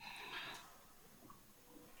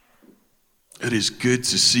It is good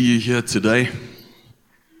to see you here today.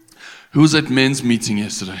 Who was at men's meeting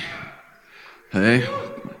yesterday? Hey?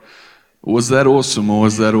 Was that awesome or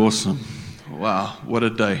was that awesome? Wow, what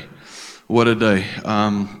a day. What a day.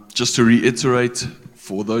 Just to reiterate,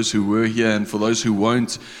 for those who were here and for those who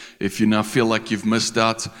won't, if you now feel like you've missed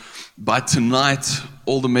out, by tonight,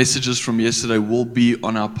 all the messages from yesterday will be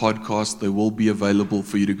on our podcast. They will be available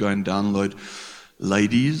for you to go and download.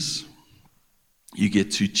 Ladies, you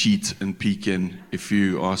get to cheat and peek in if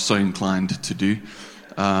you are so inclined to do.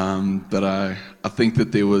 But I think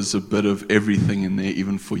that there was a bit of everything in there,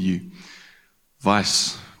 even for you.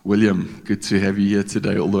 Vice, William, good to have you here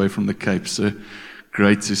today, all the way from the Cape. So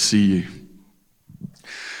great to see you.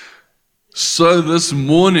 So this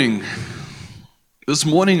morning this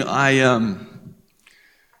morning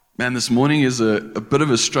is a bit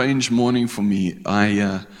of a strange morning for me.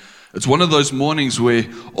 It's one of those mornings where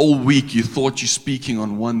all week you thought you're speaking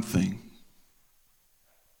on one thing.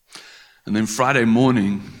 And then Friday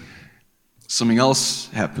morning, something else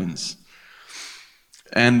happens.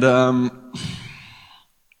 And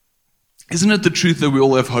isn't it the truth that we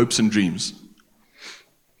all have hopes and dreams?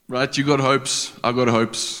 Right? You got hopes, I got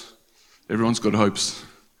hopes, everyone's got hopes.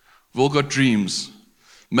 We've all got dreams.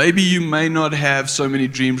 Maybe you may not have so many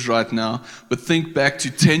dreams right now, but think back to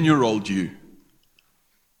 10-year-old you.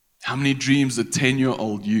 How many dreams did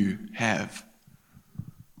 10-year-old you have?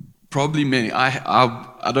 Probably many.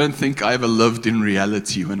 I don't think I ever lived in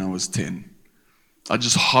reality when I was 10. I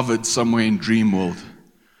just hovered somewhere in dream world.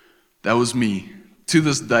 That was me. To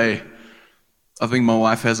this day, I think my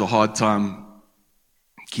wife has a hard time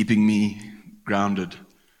keeping me grounded.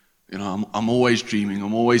 You know, I'm always dreaming.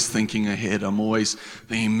 I'm always thinking ahead. I'm always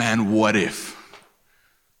thinking, man, what if?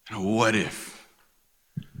 You know, what if?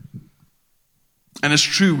 And it's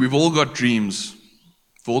true, we've all got dreams.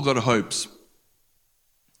 We've all got hopes.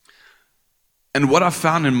 And what I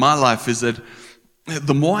found in my life is that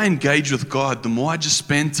the more I engage with God, the more I just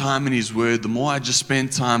spend time in His Word, the more I just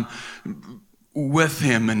spend time with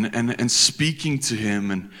Him and speaking to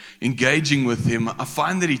Him and engaging with Him, I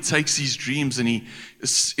find that He takes these dreams and He,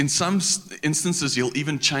 in some instances, He'll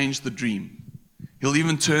even change the dream. He'll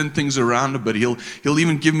even turn things around a bit. He'll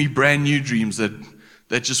even give me brand new dreams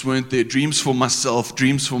that just weren't there. Dreams for myself,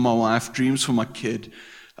 dreams for my wife, dreams for my kid,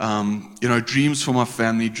 dreams for my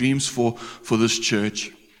family, dreams for this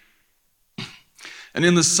church. And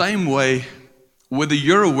in the same way, whether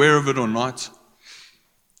you're aware of it or not,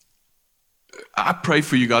 I pray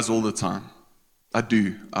for you guys all the time. I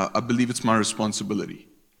do. I believe it's my responsibility.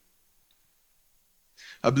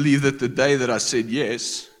 I believe that the day that I said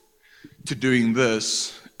yes to doing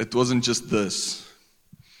this, it wasn't just this.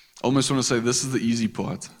 I almost want to say this is the easy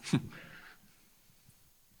part.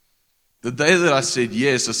 The day that I said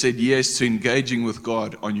yes to engaging with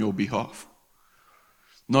God on your behalf.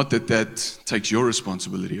 Not that takes your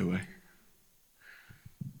responsibility away.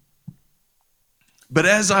 But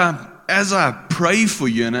as I pray for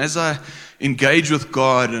you and as I engage with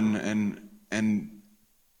God and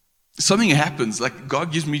something happens, like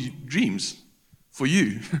God gives me dreams for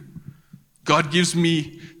you. God gives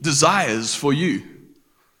me desires for you.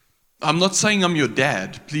 I'm not saying I'm your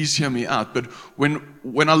dad, please hear me out, but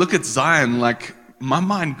when I look at Zion, like, my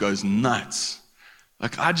mind goes nuts.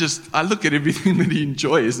 Like, I look at everything that he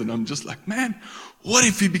enjoys, and I'm just like, man, what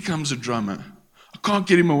if he becomes a drummer? I can't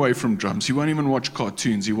get him away from drums. He won't even watch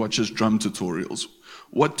cartoons. He watches drum tutorials.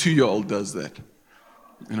 What 2-year-old does that?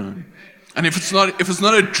 You know? And if it's not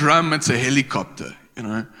a drum, it's a helicopter, you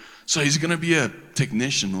know? So he's going to be a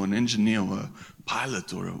technician or an engineer or a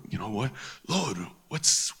pilot or you know what? Lord,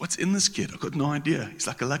 what's in this kid? I've got no idea. He's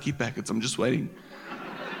like a lucky packet. I'm just waiting.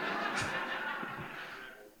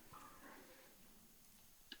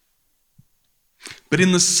 But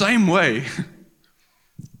in the same way,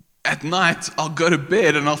 at night, I'll go to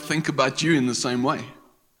bed and I'll think about you in the same way.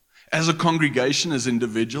 As a congregation, as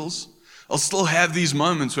individuals, I'll still have these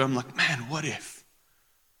moments where I'm like, man, what if?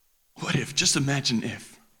 What if? Just imagine if.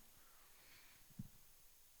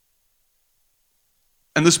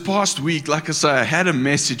 And this past week, like I say, I had a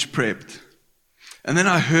message prepped. And then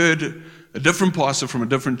I heard a different pastor from a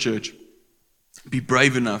different church be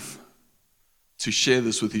brave enough to share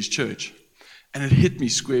this with his church. And it hit me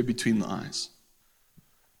square between the eyes.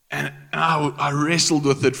 And I wrestled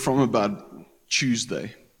with it from about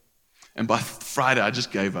Tuesday. And by Friday, I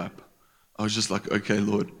just gave up. I was just like, okay,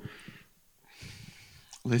 Lord,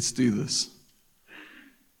 let's do this.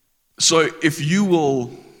 So if you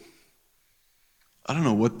will, I don't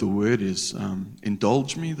know what the word is,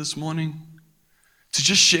 indulge me this morning to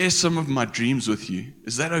just share some of my dreams with you.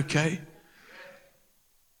 Is that okay?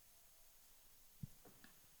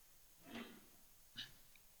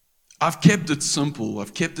 I've kept it simple.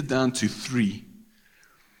 I've kept it down to 3.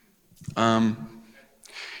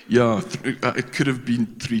 It could have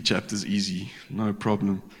been 3 chapters easy, no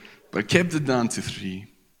problem. But I kept it down to 3.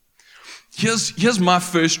 Here's my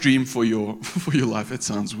first dream for your life. That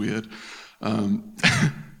sounds weird.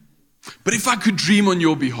 But if I could dream on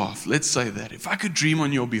your behalf, let's say that. If I could dream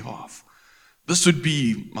on your behalf, this would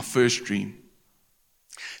be my first dream.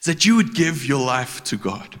 Is that you would give your life to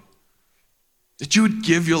God. That you would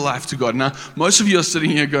give your life to God. Now, most of you are sitting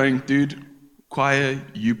here going, dude, choir,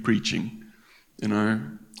 you preaching.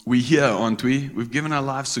 We here, aren't we? We've given our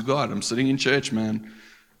lives to God. I'm sitting in church, man.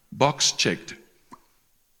 Box checked.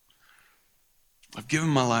 I've given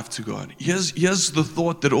my life to God. Here's the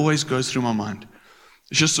thought that always goes through my mind.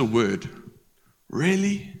 It's just a word.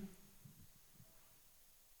 Really?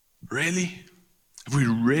 Really? Have we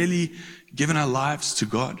really given our lives to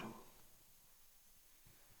God?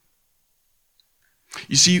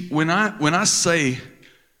 You see, when I say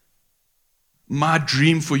my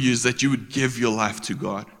dream for you is that you would give your life to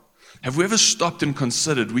God, have we ever stopped and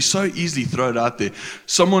considered? We so easily throw it out there.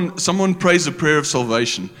 Someone prays a prayer of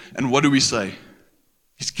salvation, and what do we say?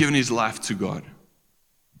 He's given his life to God.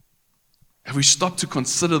 Have we stopped to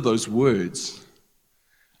consider those words?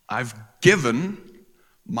 I've given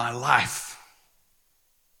my life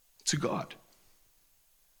to God.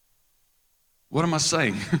 What am I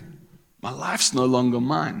saying? My life's no longer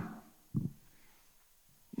mine.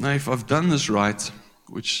 Now, if I've done this right,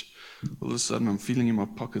 which all of a sudden I'm feeling in my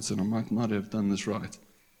pockets and I might not have done this right.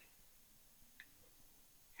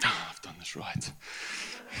 I've done this right.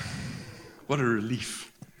 What a relief.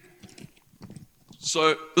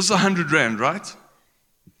 So, this is 100 rand, right?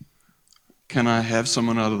 Can I have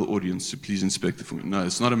someone out of the audience to please inspect it for me? No,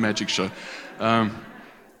 it's not a magic show.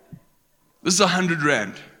 This is 100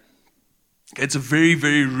 rand. It's a very,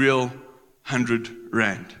 very real 100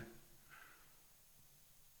 rand.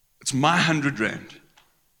 It's my 100 rand.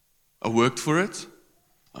 I worked for it.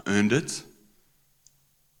 I earned it.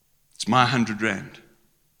 It's my 100 rand.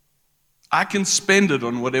 I can spend it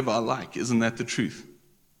on whatever I like. Isn't that the truth?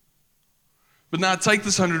 But now I take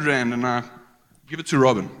this 100 rand and I give it to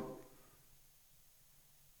Robin.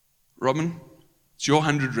 Robin, it's your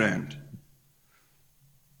 100 rand.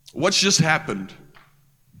 What's just happened?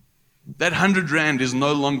 That 100 rand is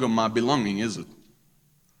no longer my belonging, is it?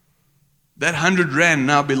 That 100 rand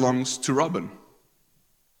now belongs to Robin.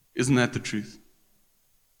 Isn't that the truth?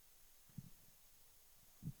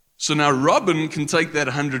 So now Robin can take that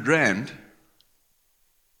 100 rand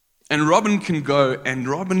and Robin can go and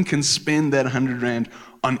Robin can spend that 100 rand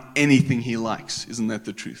on anything he likes. Isn't that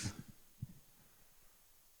the truth?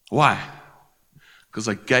 Why? Because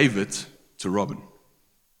I gave it to Robin.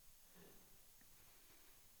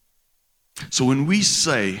 So when we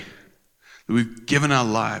say that we've given our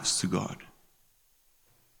lives to God,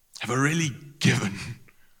 have I really given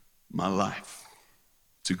my life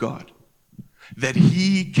to God? That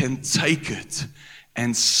He can take it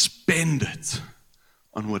and spend it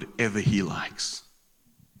on whatever He likes.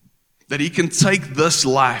 That He can take this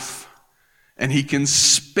life and He can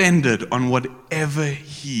spend it on whatever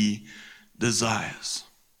He desires.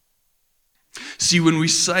 See, when we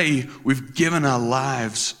say we've given our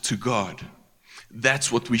lives to God,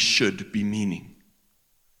 that's what we should be meaning.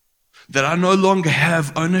 That I no longer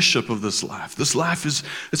have ownership of this life. This life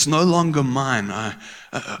it's no longer mine.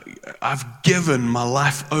 I've given my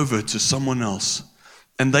life over to someone else,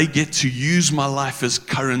 and they get to use my life as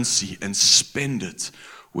currency and spend it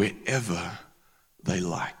wherever they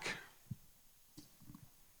like.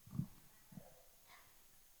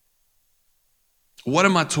 What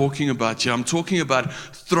am I talking about here? I'm talking about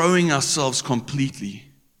throwing ourselves completely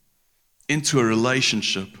into a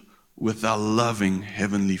relationship with our loving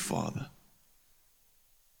Heavenly Father.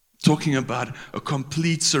 Talking about a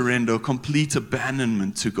complete surrender, a complete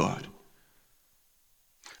abandonment to God.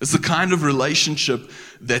 It's the kind of relationship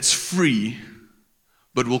that's free,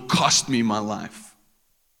 but will cost me my life.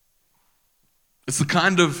 It's the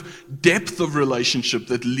kind of depth of relationship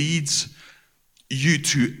that leads you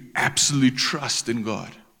to absolute trust in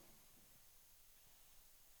God.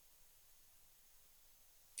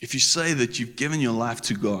 If you say that you've given your life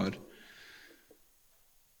to God,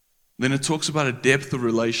 then it talks about a depth of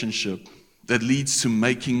relationship that leads to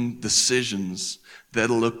making decisions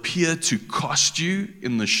that'll appear to cost you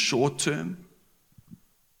in the short term,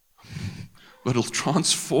 but it'll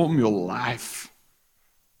transform your life.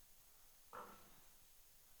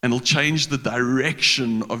 And it'll change the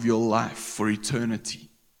direction of your life for eternity.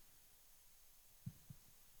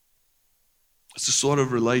 It's the sort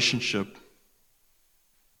of relationship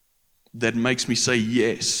that makes me say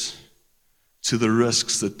yes to the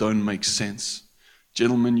risks that don't make sense.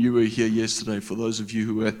 Gentlemen, you were here yesterday. For those of you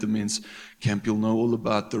who were at the men's camp, you'll know all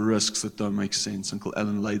about the risks that don't make sense. Uncle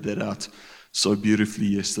Alan laid that out so beautifully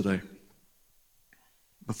yesterday.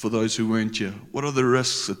 But for those who weren't here, what are the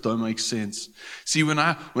risks that don't make sense? See, when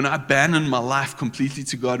I abandon my life completely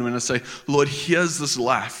to God, when I say, Lord, here's this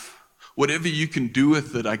life, whatever you can do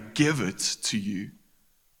with it, I give it to you.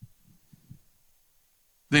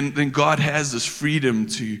 Then God has this freedom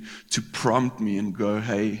to prompt me and go,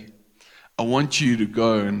 hey, I want you to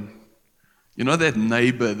go and, you know that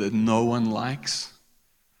neighbor that no one likes?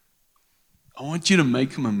 I want you to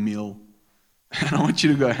make him a meal. And I want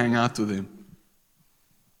you to go hang out with him.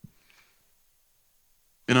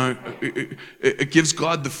 You know, it gives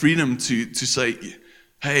God the freedom to say,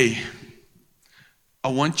 hey, I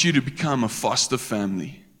want you to become a foster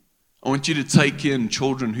family. I want you to take in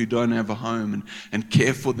children who don't have a home and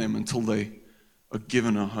care for them until they are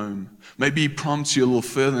given a home. Maybe he prompts you a little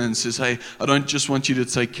further and says, hey, I don't just want you to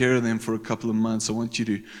take care of them for a couple of months. I want you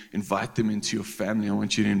to invite them into your family. I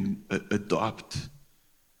want you to adopt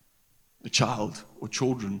a child or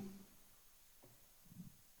children.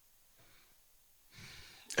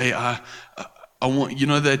 Hey, I want, you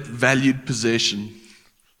know, that valued possession,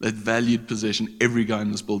 every guy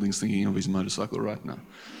in this building is thinking of his motorcycle right now.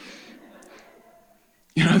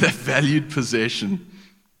 You know, that valued possession,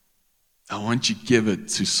 I want you to give it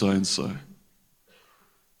to so-and-so.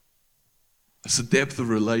 It's the depth of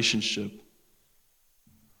relationship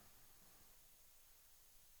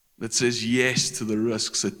that says yes to the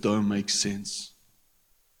risks that don't make sense.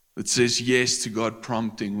 That says yes to God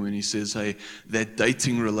prompting when he says, hey, that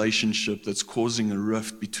dating relationship that's causing a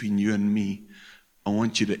rift between you and me, I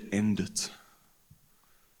want you to end it.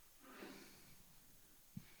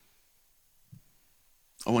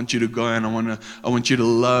 I want you to go and I want you to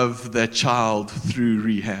love that child through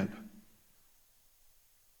rehab.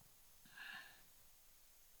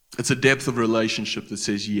 It's a depth of relationship that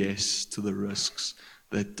says yes to the risks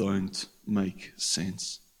that don't make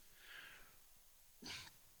sense.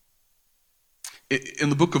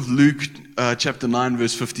 In the book of Luke, chapter 9,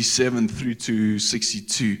 verse 57 through to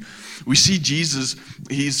 62, we see Jesus,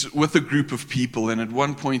 he's with a group of people, and at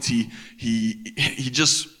one point he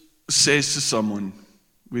just says to someone,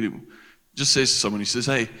 he says,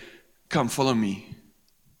 hey, come follow me.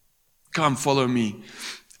 Come follow me.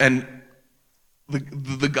 And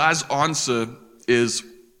the guy's answer is,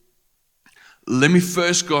 let me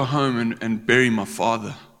first go home and bury my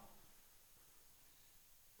father.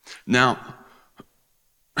 Now,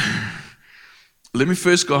 let me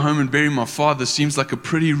first go home and bury my father seems like a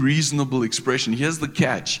pretty reasonable expression. Here's the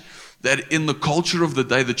catch, that in the culture of the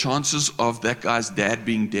day, the chances of that guy's dad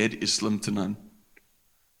being dead is slim to none.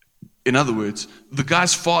 In other words, the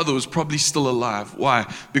guy's father was probably still alive.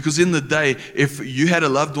 Why? Because in the day, if you had a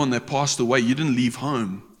loved one that passed away, you didn't leave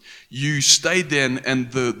home. You stayed there,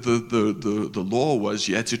 and the law was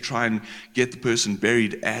you had to try and get the person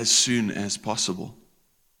buried as soon as possible.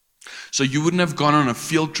 So you wouldn't have gone on a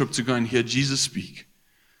field trip to go and hear Jesus speak.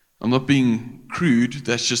 I'm not being crude,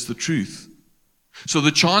 that's just the truth. So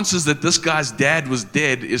the chances that this guy's dad was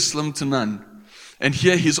dead is slim to none. And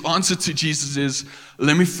here his answer to Jesus is,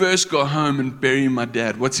 let me first go home and bury my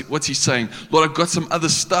dad. What's he saying? Lord, I've got some other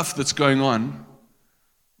stuff that's going on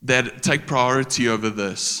that take priority over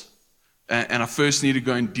this. And I first need to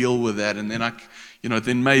go and deal with that. And then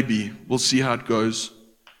then maybe we'll see how it goes.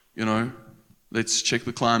 Let's check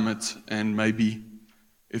the climate, and maybe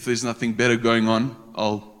if there's nothing better going on,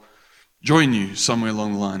 I'll join you somewhere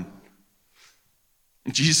along the line.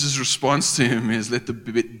 And Jesus' response to him is, let the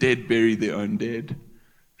dead bury their own dead.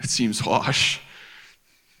 It seems harsh.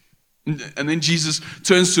 And then Jesus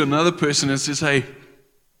turns to another person and says, hey,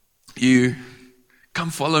 you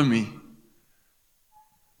come follow me.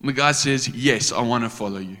 And the guy says, yes, I want to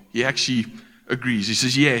follow you. He actually agrees. He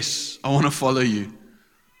says, yes, I want to follow you.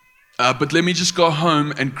 But let me just go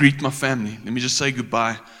home and greet my family. Let me just say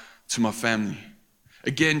goodbye to my family.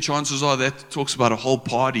 Again, chances are that talks about a whole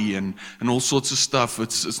party and all sorts of stuff.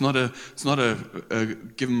 It's not a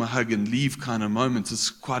give them a hug and leave kind of moment. It's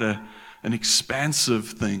quite an expansive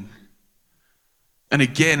thing. And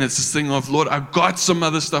again, it's this thing of, Lord, I've got some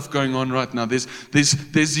other stuff going on right now. There's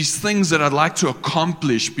these things that I'd like to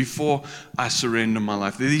accomplish before I surrender my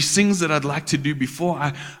life. There's these things that I'd like to do before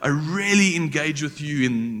I really engage with you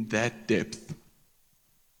in that depth.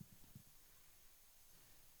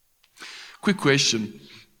 Quick question.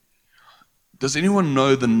 Does anyone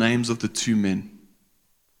know the names of the two men?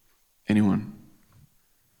 Anyone?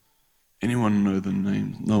 Anyone know the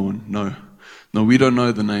names? No one? No, we don't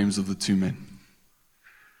know the names of the two men.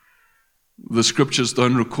 The scriptures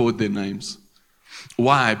don't record their names.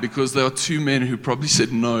 Why? Because there are two men who probably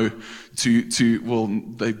said no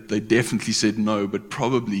they definitely said no, but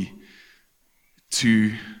probably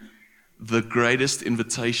to the greatest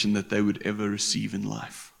invitation that they would ever receive in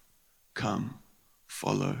life. Come,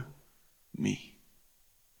 follow me.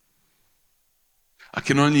 I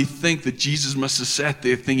can only think that Jesus must have sat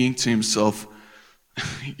there thinking to himself,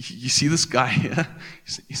 you see this guy here?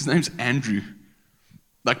 His name's Andrew.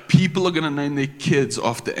 Like, people are going to name their kids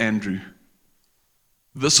after Andrew.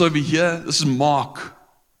 This over here, this is Mark.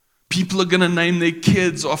 People are going to name their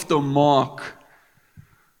kids after Mark.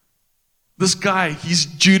 This guy, he's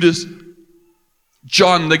Judas.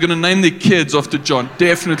 John, they're going to name their kids after John.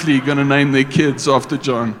 Definitely going to name their kids after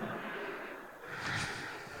John.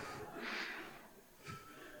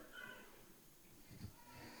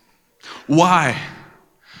 Why?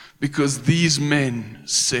 Because these men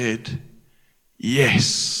said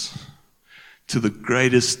yes to the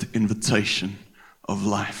greatest invitation of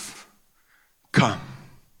life. Come,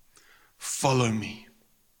 follow me.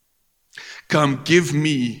 Come, give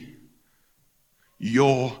me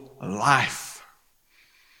your life,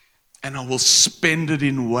 and I will spend it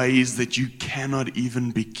in ways that you cannot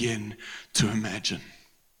even begin to imagine.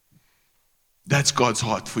 That's God's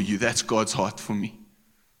heart for you. That's God's heart for me.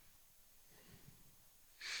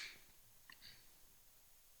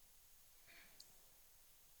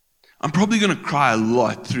 I'm probably going to cry a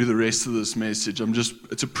lot through the rest of this message.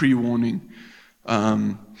 It's a pre-warning.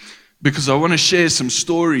 Because I want to share some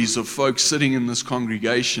stories of folks sitting in this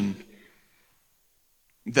congregation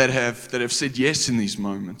that have said yes in these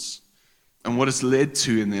moments and what it's led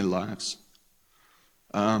to in their lives.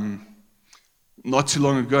 Not too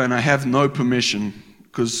long ago, and I have no permission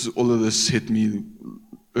because all of this hit me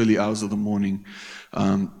early hours of the morning.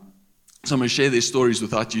 So I'm going to share their stories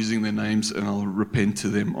without using their names, and I'll repent to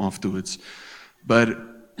them afterwards. But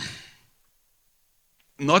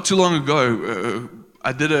not too long ago,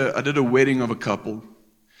 I did a wedding of a couple,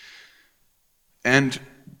 and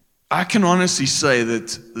I can honestly say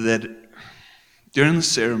that during the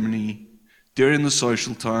ceremony, during the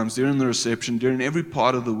social times, during the reception, during every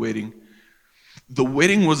part of the wedding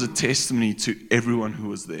was a testimony to everyone who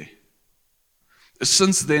was there.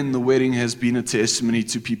 Since then, the wedding has been a testimony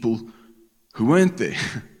to people who weren't there.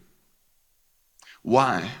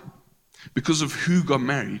 Why? Because of who got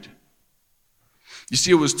married. You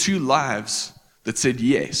see, it was two lives that said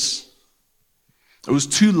yes. It was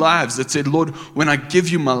two lives that said, Lord, when I give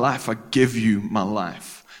you my life, I give you my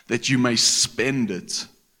life, that you may spend it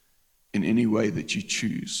in any way that you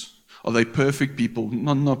choose. Are they perfect people?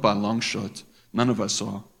 Not by a long shot. None of us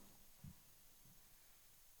are.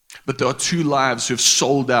 But there are two lives who have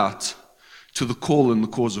sold out to the call and the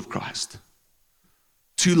cause of Christ.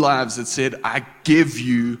 Two lives that said, I give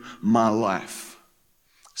you my life.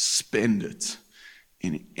 Spend it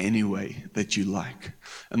in any way that you like.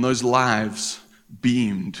 And those lives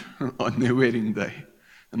beamed on their wedding day.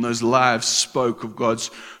 And those lives spoke of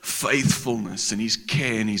God's faithfulness and His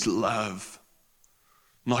care and His love.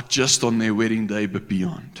 Not just on their wedding day, but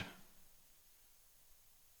beyond.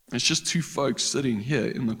 It's just two folks sitting here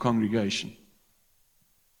in the congregation.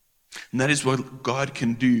 And that is what God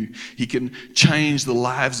can do. He can change the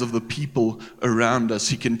lives of the people around us.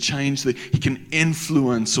 He can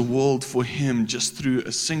influence a world for Him just through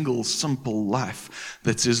a single, simple life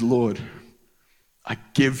that says, Lord, I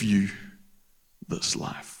give you this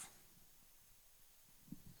life.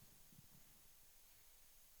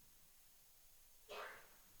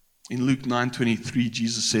 In Luke 9:23,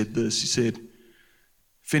 Jesus said this. He said,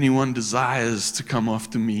 if anyone desires to come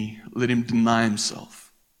after me, let him deny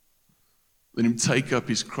himself. Let him take up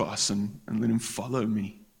his cross and let him follow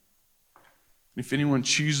me. And if anyone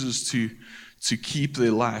chooses to keep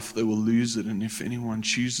their life, they will lose it. And if anyone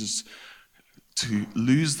chooses to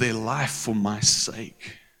lose their life for my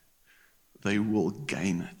sake, they will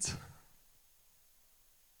gain it.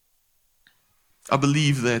 I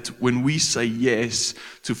believe that when we say yes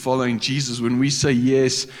to following Jesus, when we say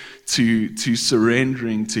yes to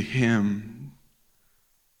surrendering to Him,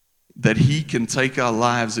 that He can take our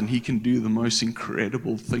lives and He can do the most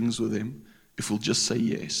incredible things with them if we'll just say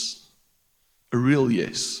yes. A real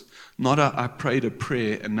yes. Not I prayed a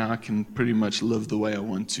prayer and now I can pretty much live the way I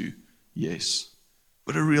want to. Yes.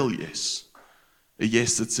 But a real yes. A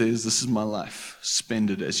yes that says, this is my life. Spend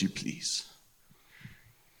it as you please.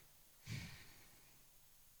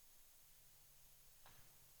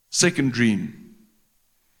 Second dream.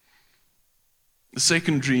 The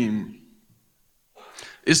second dream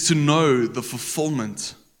is to know the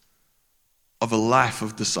fulfillment of a life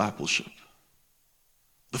of discipleship.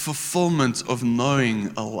 The fulfillment of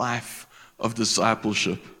knowing a life of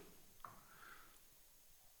discipleship.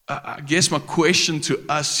 I guess my question to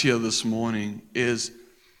us here this morning is,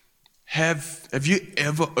 have you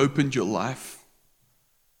ever opened your life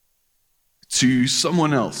to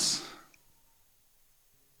someone else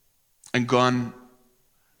and gone,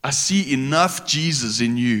 I see enough Jesus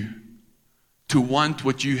in you to want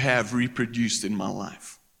what you have reproduced in my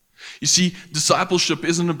life? You see, discipleship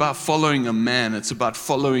isn't about following a man, it's about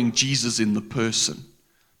following Jesus in the person.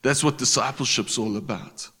 That's what discipleship's all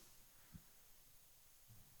about.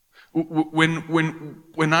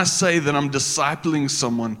 When I say that I'm discipling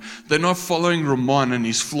someone, they're not following Ramon and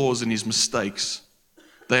his flaws and his mistakes.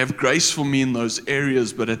 They have grace for me in those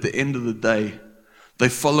areas, but at the end of the day, they're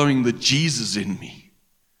following the Jesus in me,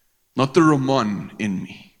 not the Ramon in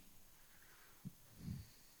me.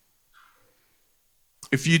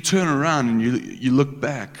 If you turn around and you look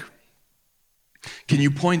back, can you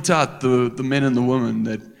point out the men and the women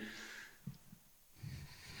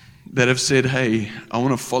that have said, hey, I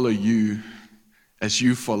want to follow you as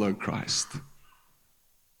you follow Christ?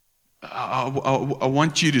 I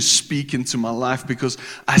want you to speak into my life because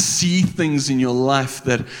I see things in your life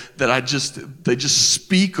that they just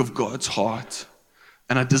speak of God's heart.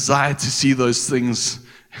 And I desire to see those things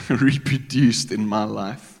reproduced in my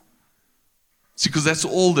life. See, because that's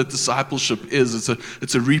all that discipleship is.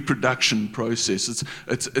 It's a reproduction process.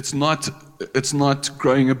 It's not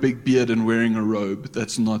growing a big beard and wearing a robe.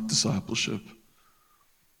 That's not discipleship.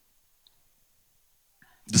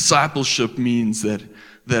 Discipleship means that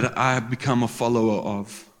I become a follower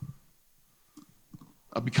of.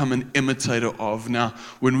 I become an imitator of. Now,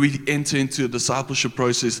 when we enter into a discipleship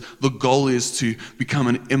process, the goal is to become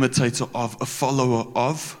an imitator of, a follower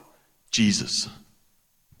of Jesus.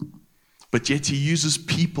 But yet he uses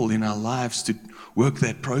people in our lives to work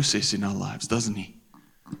that process in our lives, doesn't he?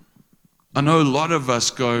 I know a lot of us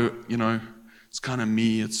go, it's kind of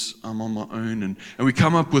me, I'm on my own. And we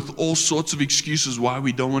come up with all sorts of excuses why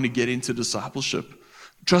we don't want to get into discipleship.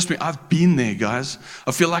 Trust me, I've been there, guys.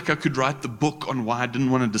 I feel like I could write the book on why I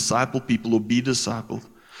didn't want to disciple people or be discipled.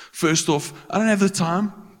 First off, I don't have the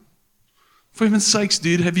time. For heaven's sakes,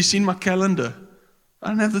 dude, have you seen my calendar? I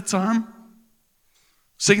don't have the time.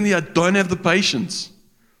 Secondly, I don't have the patience.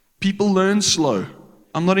 People learn slow.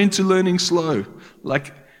 I'm not into learning slow.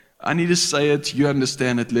 Like, I need to say it, you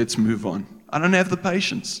understand it, let's move on. I don't have the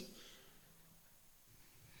patience.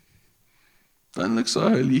 Don't look so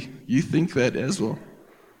holy. You think that as well.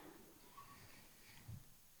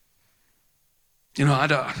 I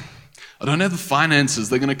don't have the finances.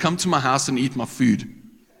 They're going to come to my house and eat my food.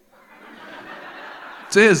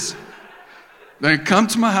 It is. They're going to come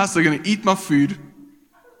to my house, they're going to eat my food.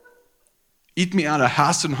 Eat me out of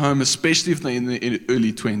house and home, especially if they're in their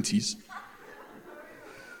early 20s.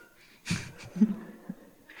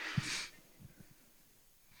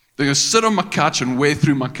 They're going to sit on my couch and wear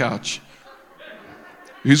through my couch.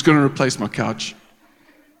 Who's going to replace my couch?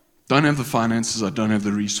 Don't have the finances, I don't have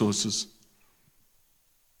the resources.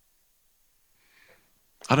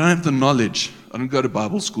 I don't have the knowledge. I don't go to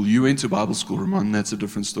Bible school. You went to Bible school, Ramon, that's a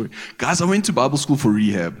different story. Guys, I went to Bible school for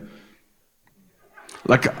rehab.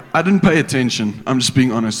 Like, I didn't pay attention. I'm just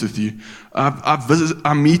being honest with you.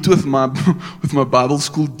 I meet with my Bible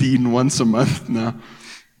school dean once a month now.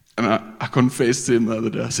 And I confessed to him the other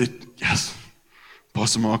day. I said, yes,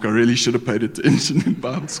 Pastor Mark, I really should have paid attention in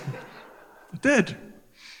Bible school. I did.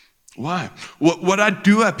 Why? What I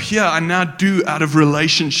do up here, I now do out of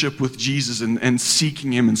relationship with Jesus and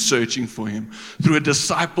seeking Him and searching for Him through a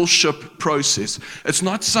discipleship process. It's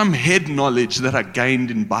not some head knowledge that I gained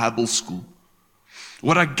in Bible school.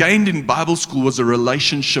 What I gained in Bible school was a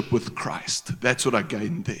relationship with Christ. That's what I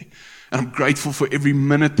gained there. And I'm grateful for every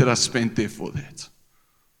minute that I spent there for that.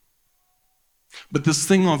 But this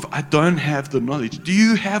thing of, I don't have the knowledge. Do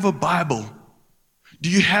you have a Bible? Do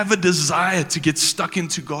you have a desire to get stuck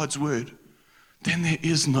into God's Word? Then there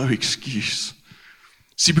is no excuse.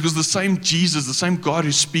 See, because the same Jesus, the same God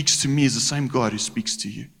who speaks to me is the same God who speaks to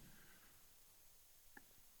you.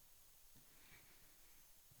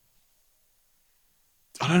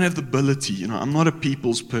 I don't have the ability, I'm not a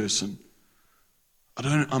people's person.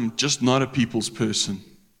 I'm just not a people's person.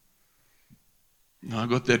 I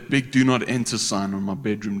got that big do not enter sign on my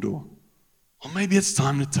bedroom door. Or maybe it's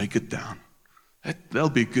time to take it down.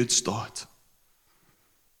 That'll be a good start.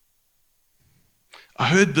 I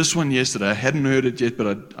heard this one yesterday. I hadn't heard it yet,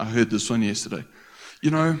 but I heard this one yesterday.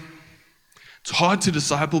 It's hard to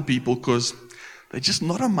disciple people because they're just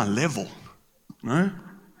not on my level.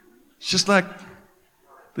 It's just like,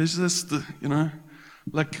 there's this,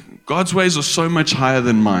 like God's ways are so much higher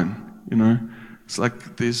than mine, It's like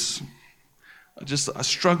I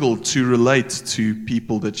struggle to relate to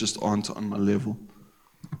people that just aren't on my level.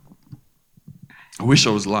 I wish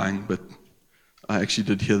I was lying, but I actually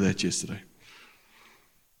did hear that yesterday.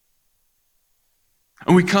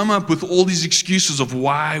 And we come up with all these excuses of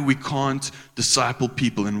why we can't disciple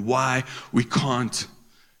people and why we can't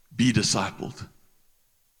be discipled.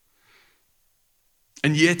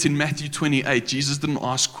 And yet in Matthew 28, Jesus didn't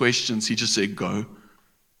ask questions. He just said, go.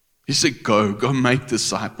 He said, go make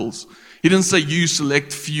disciples. He didn't say, you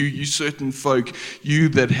select few, you certain folk, you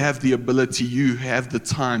that have the ability, you have the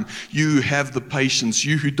time, you have the patience,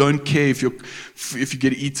 you who don't care if you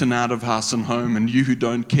get eaten out of house and home, and you who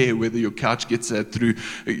don't care whether your couch gets that through.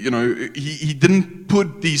 He didn't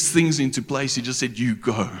put these things into place. He just said, you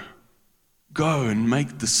go. Go and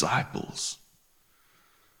make disciples.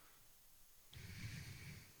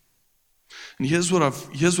 And here's what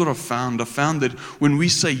I've found. I found that when we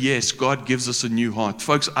say yes, God gives us a new heart.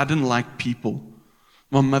 Folks, I didn't like people.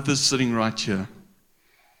 My mother's sitting right here.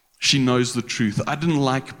 She knows the truth. I didn't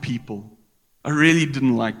like people. I really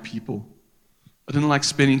didn't like people. I didn't like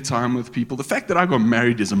spending time with people. The fact that I got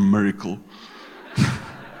married is a miracle.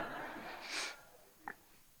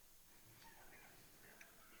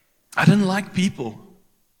 I didn't like people.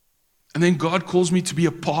 And then God calls me to be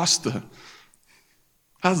a pastor.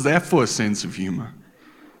 How's that for a sense of humor?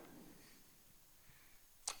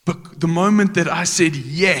 But the moment that I said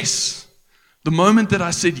yes, the moment that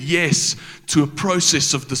I said yes to a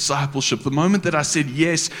process of discipleship, the moment that I said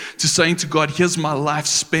yes to saying to God, here's my life,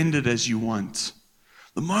 spend it as you want.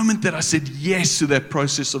 The moment that I said yes to that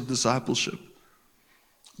process of discipleship,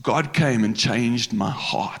 God came and changed my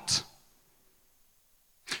heart.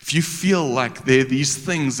 If you feel like there are these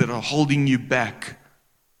things that are holding you back,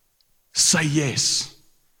 say yes.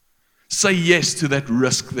 Say yes to that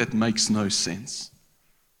risk that makes no sense.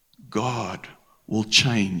 God will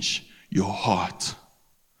change your heart.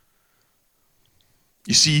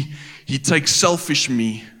 You see, He takes selfish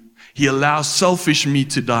me, He allows selfish me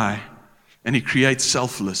to die, and He creates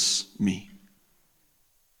selfless me.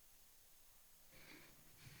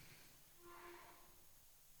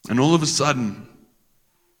 And all of a sudden,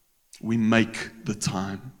 we make the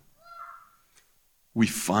time. We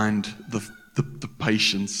find the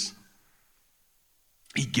patience.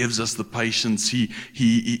 He gives us the patience.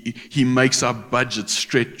 He makes our budget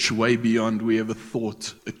stretch way beyond we ever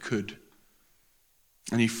thought it could.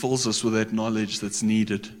 And He fills us with that knowledge that's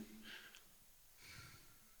needed.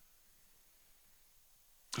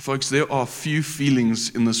 Folks, there are few feelings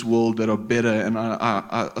in this world that are better, and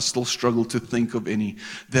I still struggle to think of any,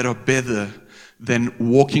 that are better than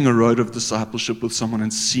walking a road of discipleship with someone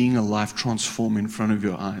and seeing a life transform in front of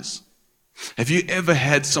your eyes. Have you ever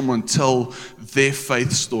had someone tell their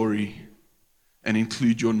faith story and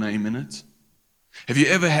include your name in it? Have you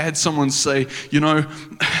ever had someone say,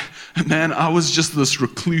 man, I was just this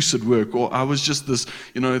recluse at work, or I was just this,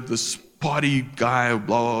 this party guy,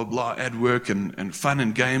 blah, blah, blah, at work, and fun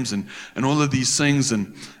and games and all of these things.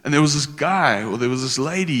 And there was this guy or there was this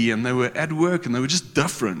lady, and they were at work and they were just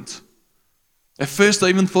different. At first, I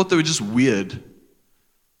even thought they were just weird.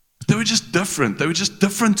 They were just different. They were just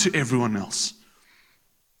different to everyone else.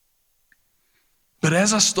 But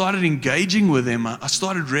as I started engaging with them, I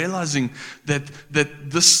started realizing that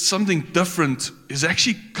this something different is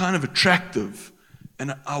actually kind of attractive.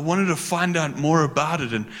 And I wanted to find out more about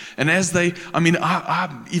it. And as I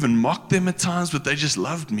even mocked them at times, but they just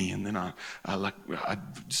loved me. And then I'd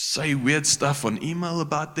say weird stuff on email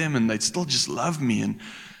about them, and they'd still just love me.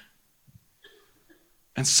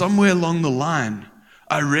 And somewhere along the line,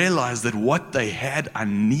 I realized that what they had, I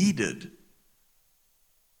needed.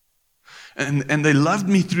 And they loved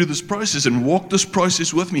me through this process and walked this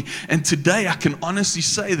process with me. And today I can honestly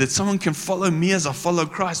say that someone can follow me as I follow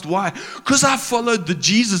Christ. Why? Because I followed the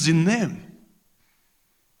Jesus in them.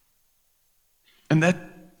 And that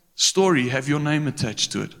story have your name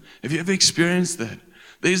attached to it. Have you ever experienced that?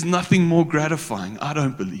 There's nothing more gratifying, I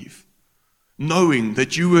don't believe, knowing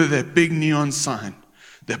that you were that big neon sign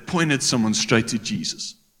that pointed someone straight to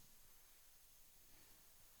Jesus.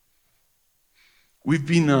 We've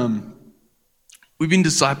been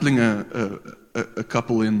discipling a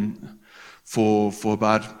couple for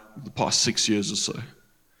about the past 6 years or so.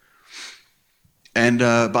 And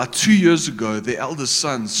about 2 years ago, the eldest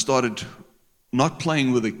son started not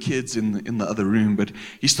playing with the kids in the other room, but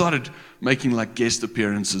he started making like guest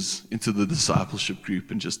appearances into the discipleship group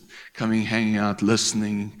and just coming, hanging out,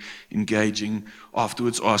 listening, engaging,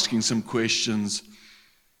 afterwards asking some questions.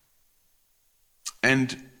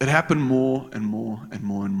 And it happened more and more and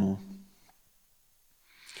more and more,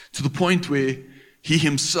 to the point where he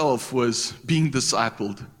himself was being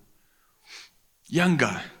discipled. Young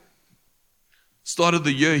guy. Start of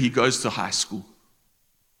the year, he goes to high school.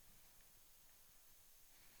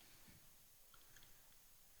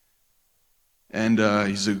 And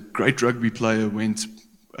he's a great rugby player,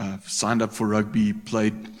 signed up for rugby,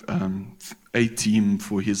 played a team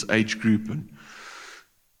for his age group.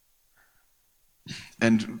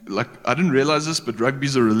 And like, I didn't realize this, but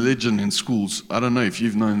rugby's a religion in schools. I don't know if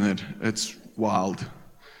you've known that. It's wild.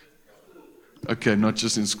 Okay, not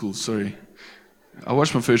just in schools, sorry. I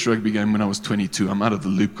watched my first rugby game when I was 22. I'm out of the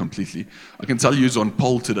loop completely. I can tell you it's on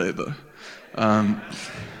pole today, though. And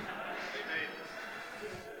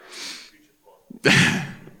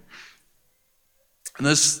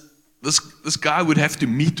this guy would have to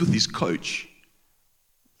meet with his coach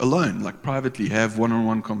alone, like privately, have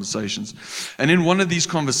one-on-one conversations. And in one of these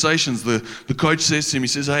conversations, the coach says to him, he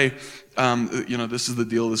says, hey, this is the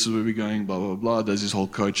deal, this is where we're going, blah, blah, blah, does his whole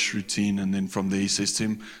coach routine. And then from there he says to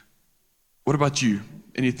him, what about you?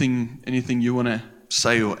 Anything you want to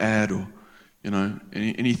say or add, or,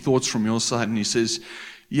 any thoughts from your side? And he says,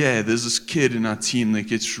 yeah, there's this kid in our team that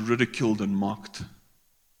gets ridiculed and mocked.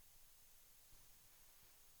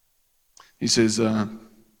 He says, I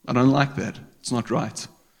don't like that. It's not right.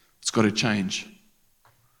 It's got to change.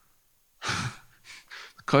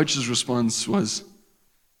 The coach's response was,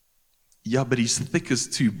 yeah, but he's thick as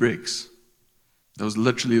 2 bricks. That was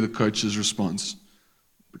literally the coach's response.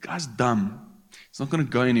 The guy's dumb. He's not going to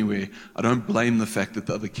go anywhere. I don't blame the fact that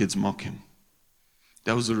the other kids mock him.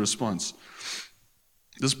 That was the response.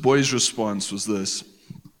 This boy's response was this: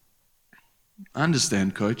 I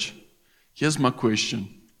understand, coach. Here's my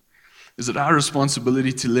question. Is it our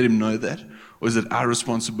responsibility to let him know that? Or is it our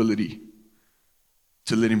responsibility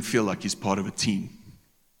to let him feel like he's part of a team?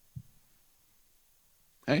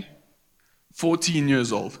 Hey? 14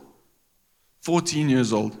 years old. 14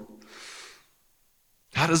 years old.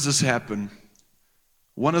 How does this happen?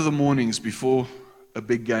 One of the mornings before a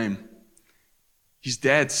big game, his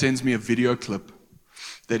dad sends me a video clip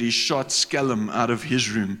that he shot Scallum out of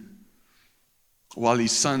his room while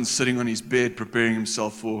his son's sitting on his bed preparing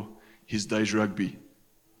himself for his day's rugby.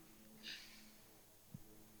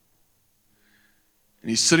 And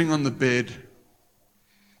he's sitting on the bed,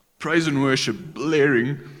 praise and worship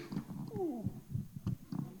blaring.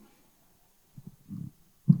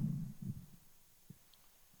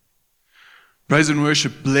 Praise and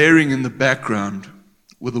worship blaring in the background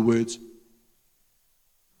with the words,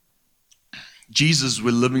 Jesus,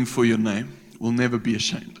 we're living for your name. We'll never be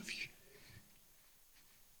ashamed of you.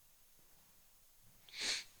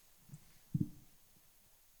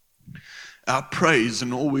 Our praise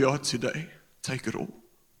and all we are today, take it all.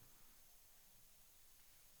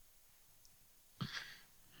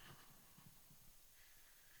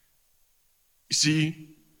 You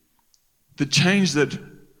see, the change that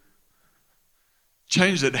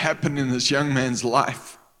happened in this young man's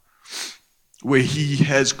life, where he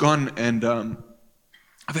has gone and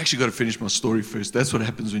I've actually got to finish my story first. That's what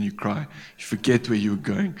happens when you cry. You forget where you were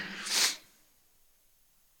going.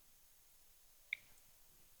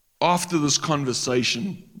 After this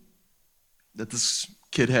conversation that this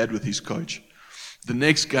kid had with his coach, the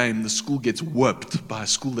next game, the school gets whooped by a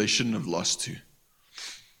school they shouldn't have lost to.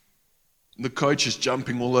 The coach is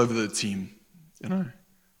jumping all over the team,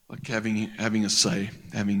 like having a say,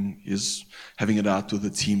 having it out with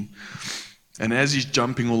the team. And as he's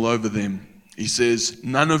jumping all over them, he says,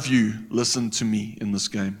 none of you listened to me in this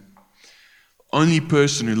game. Only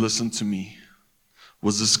person who listened to me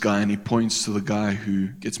was this guy, and he points to the guy who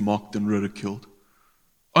gets mocked and ridiculed.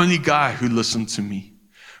 Only guy who listened to me.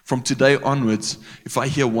 From today onwards, if I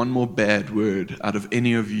hear one more bad word out of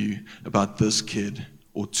any of you about this kid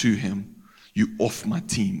or to him, you off my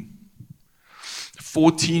team. A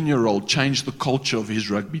 14-year-old changed the culture of his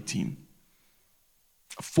rugby team.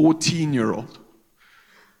 A 14-year-old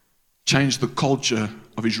changed the culture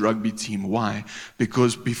of his rugby team. Why?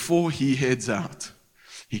 Because before he heads out,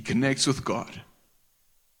 he connects with God.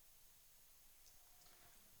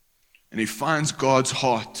 And he finds God's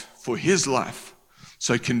heart for his life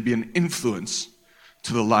so it can be an influence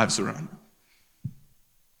to the lives around him.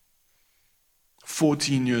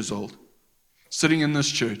 14 years old, sitting in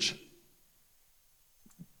this church.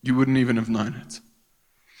 You wouldn't even have known it.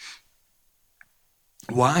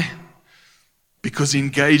 Why? Because he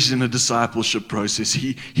engaged in a discipleship process.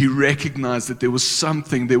 He recognized that there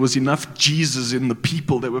was enough Jesus in the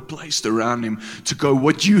people that were placed around him to go,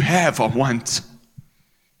 what you have, I want.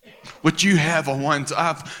 What you have, I want.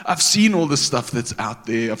 I've seen all the stuff that's out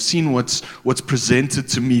there. I've seen what's presented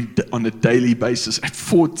to me on a daily basis. At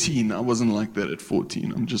 14, I wasn't like that at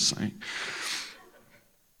 14, I'm just saying.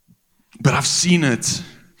 But I've seen it.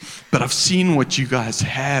 But I've seen what you guys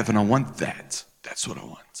have, and I want that. That's what I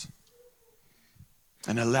want.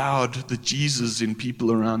 And allowed the Jesus in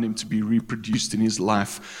people around him to be reproduced in his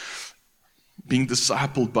life. being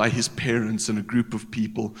discipled by his parents and a group of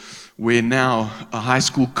people, where now a high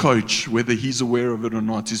school coach, whether he's aware of it or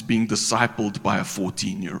not, is being discipled by a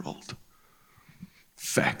 14-year-old.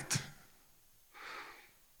 Fact.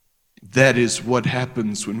 That is what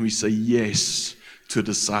happens when we say yes to a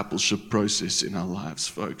discipleship process in our lives,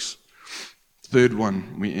 folks. Third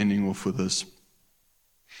one, we're ending off with this.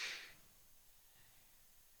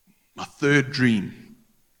 My third dream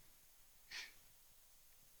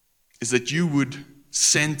is that you would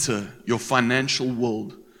center your financial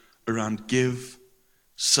world around give,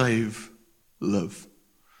 save, live.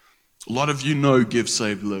 A lot of you know Give,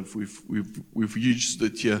 Save, Live. We've used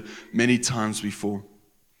it here many times before.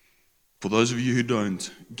 For those of you who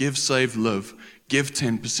don't, give, save, live. Give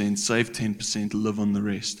 10%, save 10%, live on the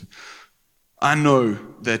rest. I know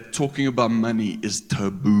that talking about money is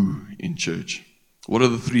taboo in church. What are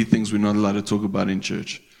the 3 things we're not allowed to talk about in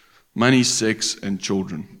church? Money, sex, and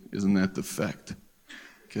children. Isn't that the fact?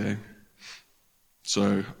 Okay.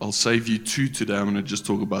 So I'll save you 2 today. I'm going to just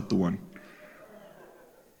talk about the 1.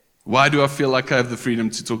 Why do I feel like I have the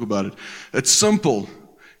freedom to talk about it? It's simple.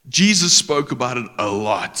 Jesus spoke about it a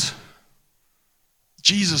lot.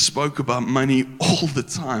 Jesus spoke about money all the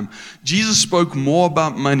time. Jesus spoke more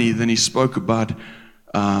about money than he spoke about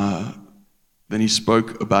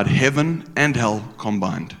heaven and hell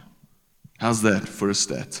combined. How's that for a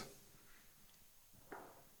stat?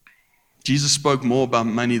 Jesus spoke more about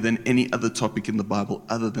money than any other topic in the Bible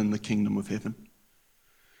other than the kingdom of heaven.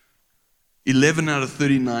 11 out of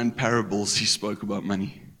 39 parables he spoke about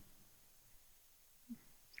money.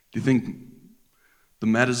 Do you think the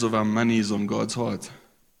matters of our money is on God's heart?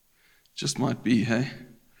 Just might be, hey?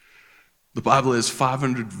 The Bible has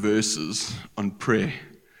 500 verses on prayer.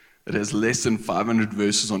 It has less than 500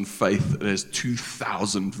 verses on faith. It has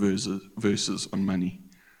 2,000 verses on money.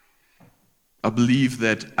 I believe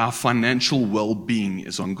that our financial well-being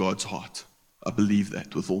is on God's heart. I believe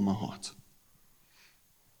that with all my heart.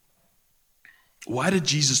 Why did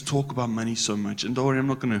Jesus talk about money so much? And don't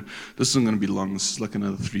worry, this isn't going to be long. This is like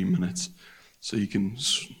another 3 minutes. So you can,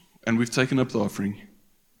 and we've taken up the offering.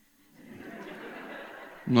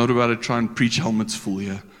 I'm not about to try and preach helmets full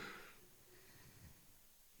here.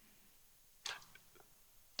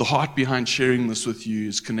 The heart behind sharing this with you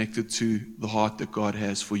is connected to the heart that God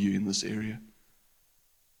has for you in this area.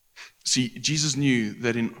 See, Jesus knew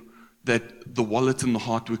that the wallet and the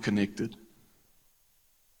heart were connected.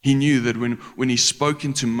 He knew that when he spoke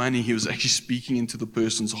into money, he was actually speaking into the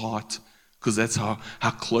person's heart, because that's how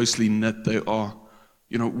closely knit they are.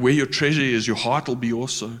 You know, where your treasure is, your heart will be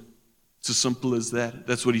also. It's as simple as that.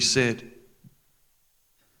 That's what he said.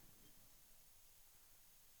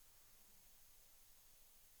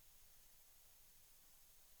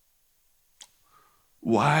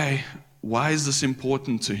 Why is this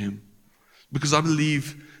important to him? Because I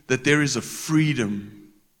believe that there is a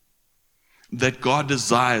freedom that God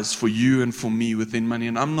desires for you and for me within money.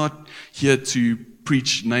 And I'm not here to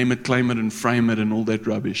preach, name it, claim it, and frame it, and all that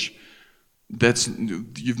rubbish.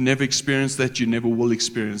 You've never experienced that, you never will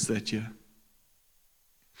experience that here.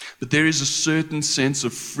 But there is a certain sense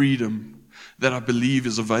of freedom that I believe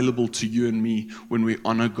is available to you and me when we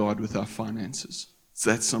honor God with our finances. It's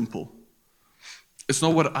that simple. It's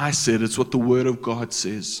not what I said, it's what the Word of God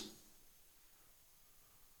says.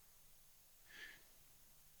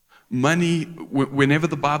 Money, whenever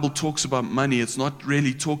the Bible talks about money, it's not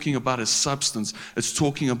really talking about a substance. It's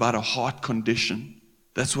talking about a heart condition.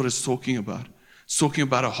 That's what it's talking about. It's talking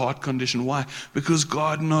about a heart condition. Why? Because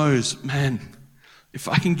God knows, man, if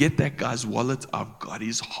I can get that guy's wallet, I've got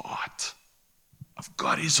his heart. I've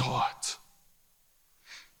got his heart.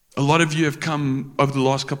 A lot of you have come over the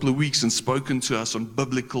last couple of weeks and spoken to us on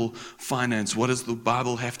biblical finance. What does the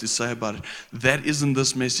Bible have to say about it? That isn't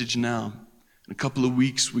this message now. In a couple of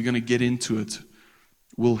weeks, we're going to get into it.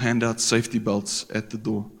 We'll hand out safety belts at the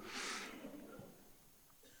door.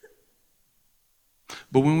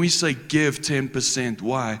 But when we say give 10%,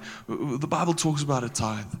 why? The Bible talks about a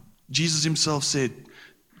tithe. Jesus himself said,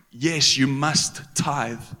 yes, you must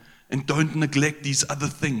tithe, and don't neglect these other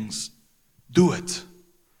things. Do it.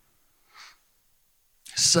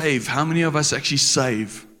 Save. How many of us actually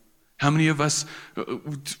save? How many of us,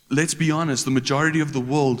 let's be honest, the majority of the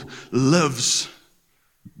world lives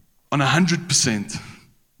on 100%.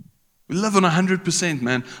 We live on 100%,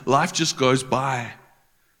 man. Life just goes by.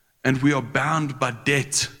 And we are bound by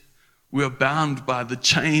debt. We are bound by the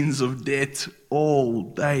chains of debt all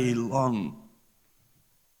day long.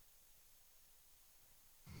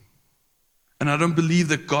 And I don't believe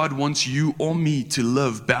that God wants you or me to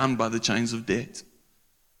live bound by the chains of debt.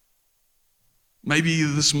 Maybe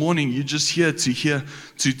this morning you're just here to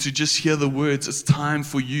just hear the words. It's time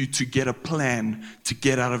for you to get a plan to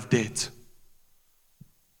get out of debt.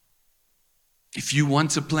 If you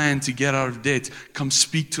want a plan to get out of debt, come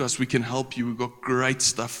speak to us. We can help you. We've got great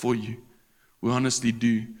stuff for you. We honestly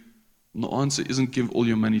do. And the answer isn't give all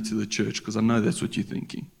your money to the church, because I know that's what you're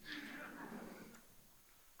thinking.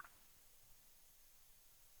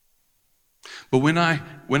 But when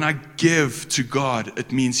I give to God,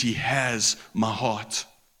 it means He has my heart.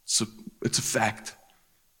 It's a fact.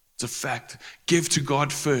 It's a fact. Give to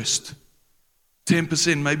God first.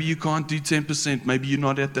 10%. Maybe you can't do 10%. Maybe you're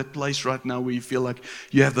not at that place right now where you feel like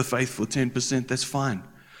you have the faith for 10%. That's fine.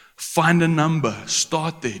 Find a number.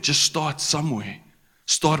 Start there. Just start somewhere.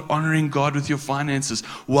 Start honoring God with your finances.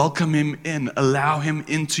 Welcome Him in. Allow Him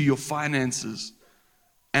into your finances.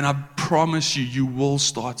 And I promise you, you will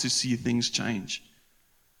start to see things change.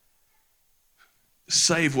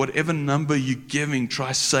 Save whatever number you're giving.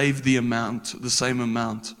 Try save the same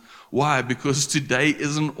amount. Why? Because today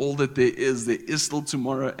isn't all that there is. There is still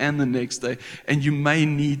tomorrow and the next day. And you may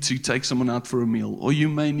need to take someone out for a meal. Or you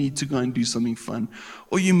may need to go and do something fun.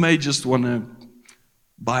 Or you may just want to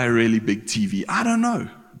buy a really big TV. I don't know.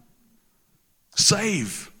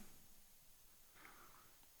 Save.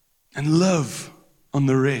 And live on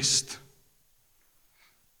the rest.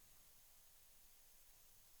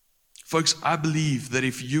 Folks, I believe that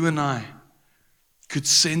if you and I could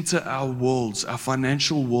center our worlds, our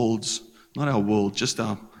financial worlds, not our world, just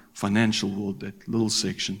our financial world, that little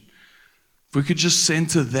section, if we could just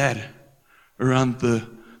center that around the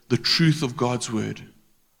truth of God's word,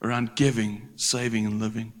 around giving, saving, and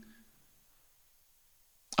living,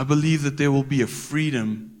 I believe that there will be a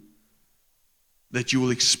freedom that you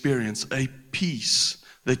will experience, a peace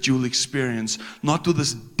that you will experience, not with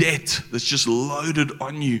this debt that's just loaded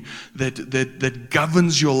on you, that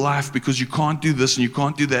governs your life because you can't do this and you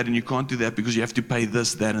can't do that and you can't do that because you have to pay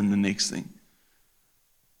this, that, and the next thing.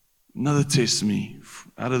 Another testimony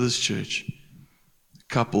out of this church.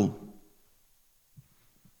 A couple.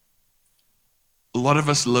 A lot of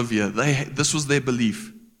us live here. This was their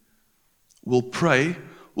belief. We'll pray,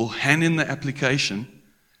 we'll hand in the application,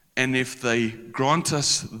 and if they grant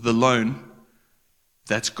us the loan,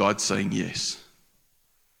 that's God saying yes.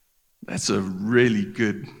 That's a really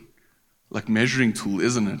good, measuring tool,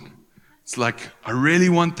 isn't it? It's like, I really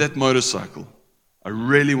want that motorcycle. I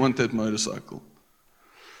really want that motorcycle.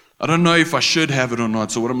 I don't know if I should have it or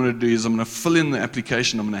not, so what I'm going to do is I'm going to fill in the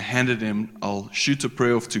application, I'm going to hand it in, I'll shoot a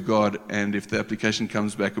prayer off to God, and if the application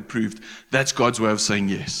comes back approved, that's God's way of saying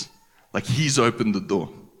yes. Like He's opened the door.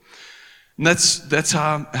 And that's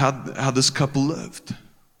how this couple lived.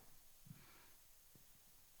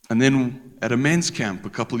 And then at a men's camp a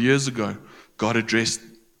couple years ago, God addressed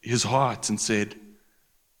his heart and said,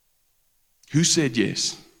 who said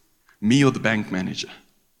yes? Me or the bank manager?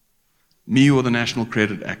 Me or the National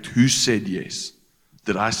Credit Act? Who said yes?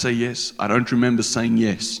 Did I say yes? I don't remember saying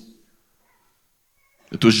yes.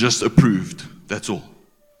 It was just approved, that's all.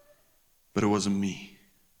 But it wasn't me.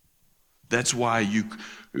 That's why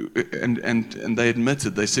and they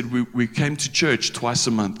admitted, they said, we came to church twice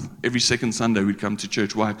a month. Every second Sunday we'd come to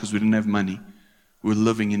church. Why? Because we didn't have money. We were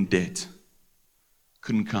living in debt.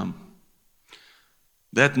 Couldn't come.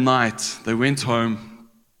 That night, they went home.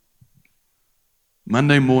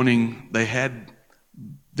 Monday morning, they had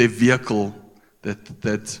their vehicle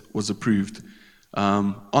that was approved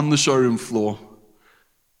on the showroom floor.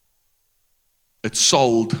 It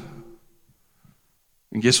sold.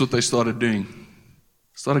 And guess what they started doing?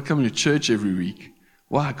 Started coming to church every week.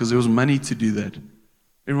 Why? Because there was money to do that.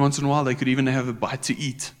 Every once in a while, they could even have a bite to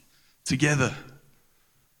eat together.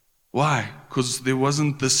 Why? Because there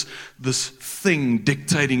wasn't this thing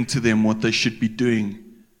dictating to them what they should be doing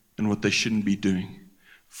and what they shouldn't be doing.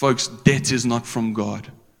 Folks, debt is not from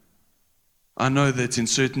God. I know that in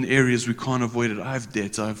certain areas we can't avoid it. I have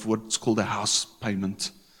debt. I have what's called a house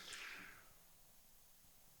payment.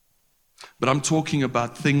 But I'm talking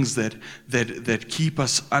about things that keep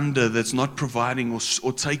us under, that's not providing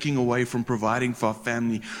or taking away from providing for our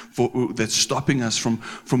family, that's stopping us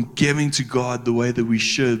from giving to God the way that we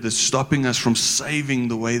should, that's stopping us from saving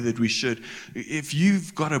the way that we should. If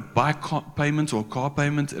you've got a bike payment or a car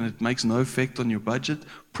payment and it makes no effect on your budget,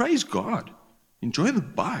 praise God. Enjoy the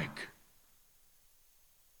bike.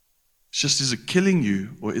 It's just, is it killing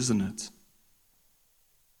you or isn't it?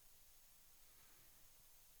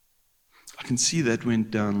 I can see that went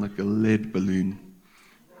down like a lead balloon.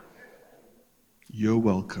 You're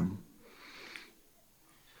welcome.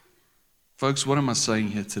 Folks, what am I saying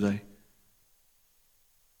here today?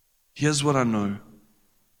 Here's what I know.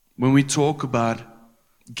 When we talk about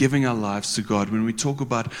giving our lives to God, when we talk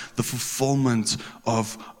about the fulfillment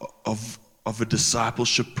of a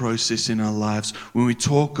discipleship process in our lives, when we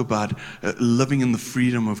talk about living in the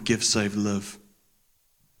freedom of give, save, live,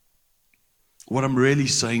 what I'm really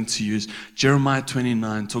saying to you is Jeremiah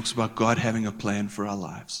 29 talks about God having a plan for our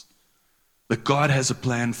lives. That God has a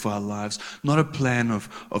plan for our lives, not a plan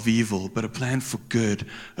of evil, but a plan for good,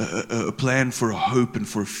 a plan for a hope and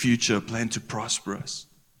for a future, a plan to prosper us.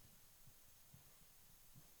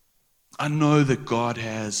 I know that God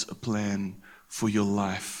has a plan for your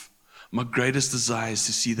life. My greatest desire is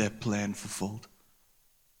to see that plan fulfilled.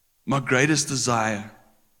 My greatest desire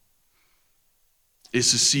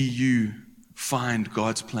is to see you find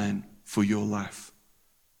God's plan for your life.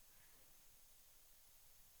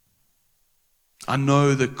 I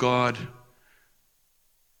know that God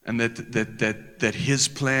and that His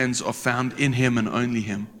plans are found in Him and only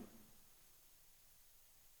Him.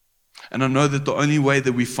 And I know that the only way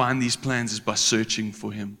that we find these plans is by searching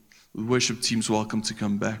for Him. The worship team's welcome to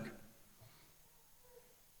come back.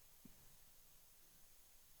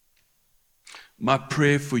 My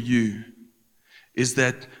prayer for you is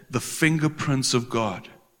that the fingerprints of God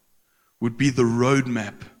would be the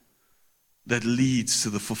roadmap that leads to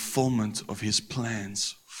the fulfillment of His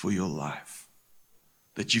plans for your life.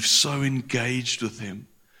 That you've so engaged with Him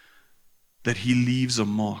that He leaves a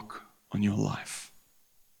mark on your life.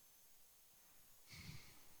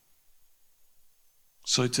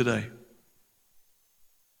 So today,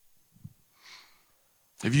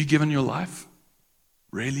 have you given your life?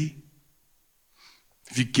 Really?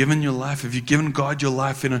 Have you given your life? Have you given God your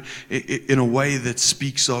life in a way that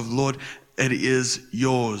speaks of, Lord, it is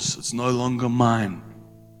yours. It's no longer mine.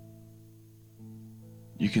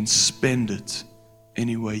 You can spend it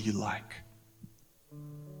any way you like.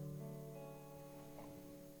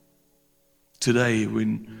 Today,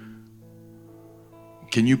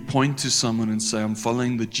 can you point to someone and say, I'm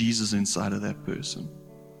following the Jesus inside of that person?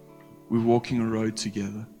 We're walking a road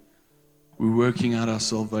together. We're working out our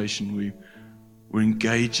salvation. We're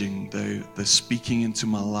engaging. They're speaking into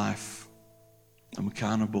my life. I'm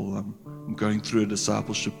accountable. I'm going through a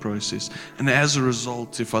discipleship process. And as a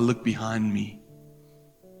result, if I look behind me,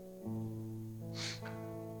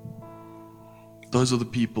 those are the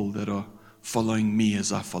people that are following me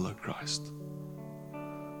as I follow Christ.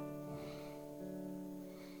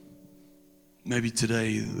 Maybe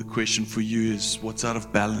today the question for you is, what's out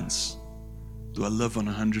of balance? Do I live on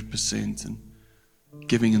 100% and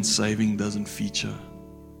giving and saving doesn't feature?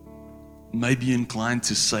 Maybe you're inclined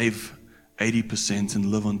to save 80% and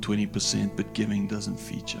live on 20%, but giving doesn't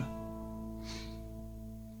feature.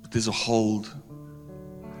 But there's a hold.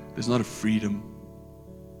 There's not a freedom.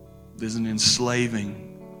 There's an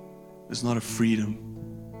enslaving. There's not a freedom.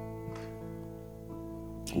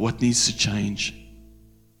 What needs to change?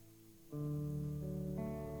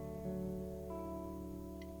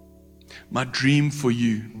 My dream for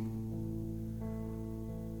you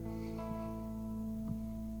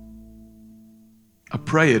I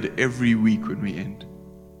pray it every week when we end.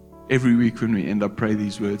 Every week when we end, I pray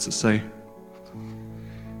these words. I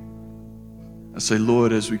say,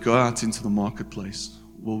 Lord, as we go out into the marketplace,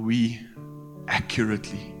 will we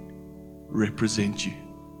accurately represent you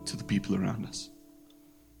to the people around us?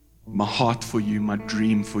 My heart for you, my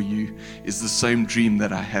dream for you is the same dream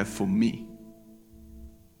that I have for me.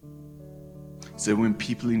 So when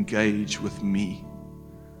people engage with me,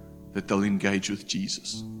 that they'll engage with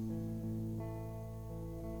Jesus.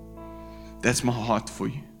 That's my heart for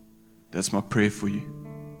you. That's my prayer for you.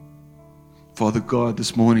 Father God,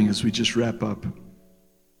 this morning as we just wrap up,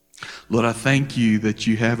 Lord, I thank you that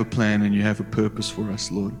you have a plan and you have a purpose for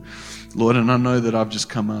us, Lord. Lord, and I know that I've just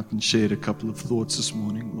come out and shared a couple of thoughts this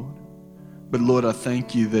morning, Lord. But Lord, I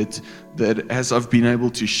thank you that as I've been able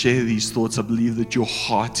to share these thoughts, I believe that your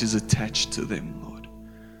heart is attached to them, Lord.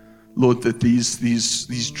 Lord, that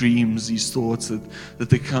these dreams, these thoughts, that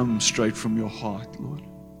they come straight from your heart, Lord.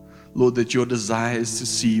 Lord, that your desire is to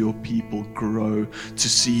see your people grow, to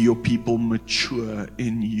see your people mature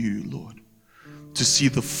in you, Lord. To see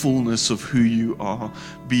the fullness of who you are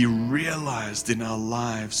be realized in our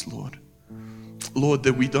lives, Lord. Lord,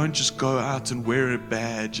 that we don't just go out and wear a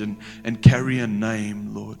badge and carry a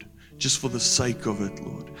name, Lord, just for the sake of it,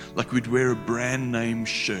 Lord. Like we'd wear a brand name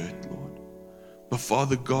shirt, Lord. But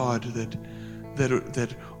Father God,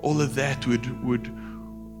 that all of that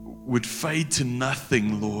would fade to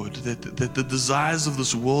nothing, Lord. That the desires of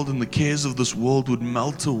this world and the cares of this world would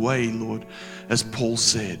melt away, Lord, as Paul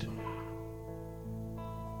said.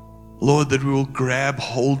 Lord, that we will grab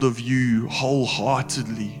hold of you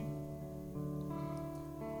wholeheartedly.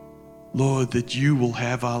 Lord, that you will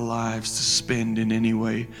have our lives to spend in any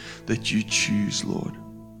way that you choose, Lord.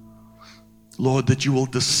 Lord, that you will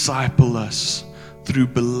disciple us through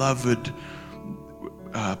beloved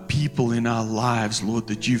people in our lives, Lord,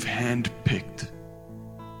 that you've handpicked.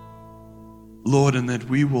 Lord, and that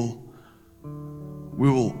we will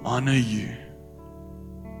honor you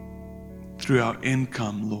through our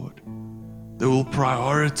income, Lord. That we'll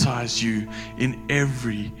prioritize you in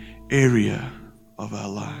every area of our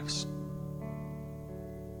lives.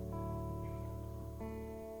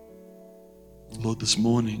 Lord, this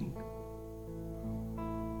morning,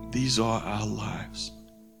 these are our lives.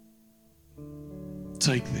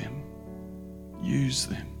 Take them, use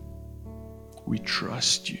them. We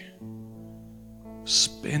trust you.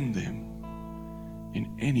 Spend them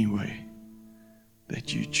in any way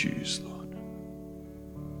that you choose, Lord.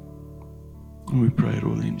 And we pray it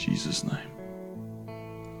all in Jesus' name.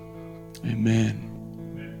 Amen.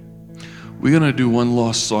 We're going to do one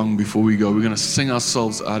last song before we go. We're going to sing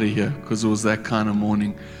ourselves out of here because it was that kind of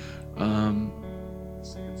morning.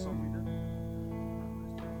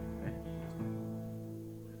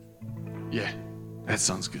 Yeah, that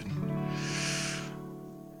sounds good.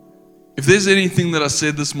 If there's anything that I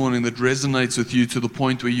said this morning that resonates with you to the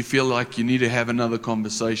point where you feel like you need to have another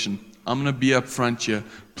conversation, I'm going to be up front here.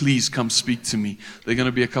 Please come speak to me. There are going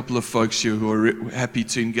to be a couple of folks here who are happy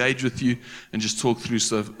to engage with you and just talk through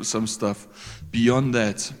some stuff. Beyond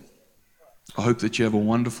that, I hope that you have a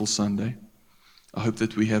wonderful Sunday. I hope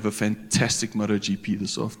that we have a fantastic MotoGP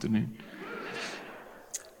this afternoon.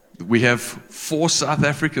 We have 4 South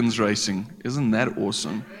Africans racing. Isn't that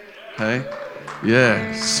awesome? Hey?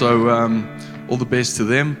 Yeah. So all the best to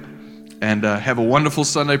them. And have a wonderful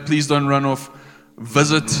Sunday. Please don't run off.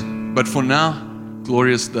 Visit. But for now,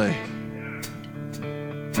 glorious day.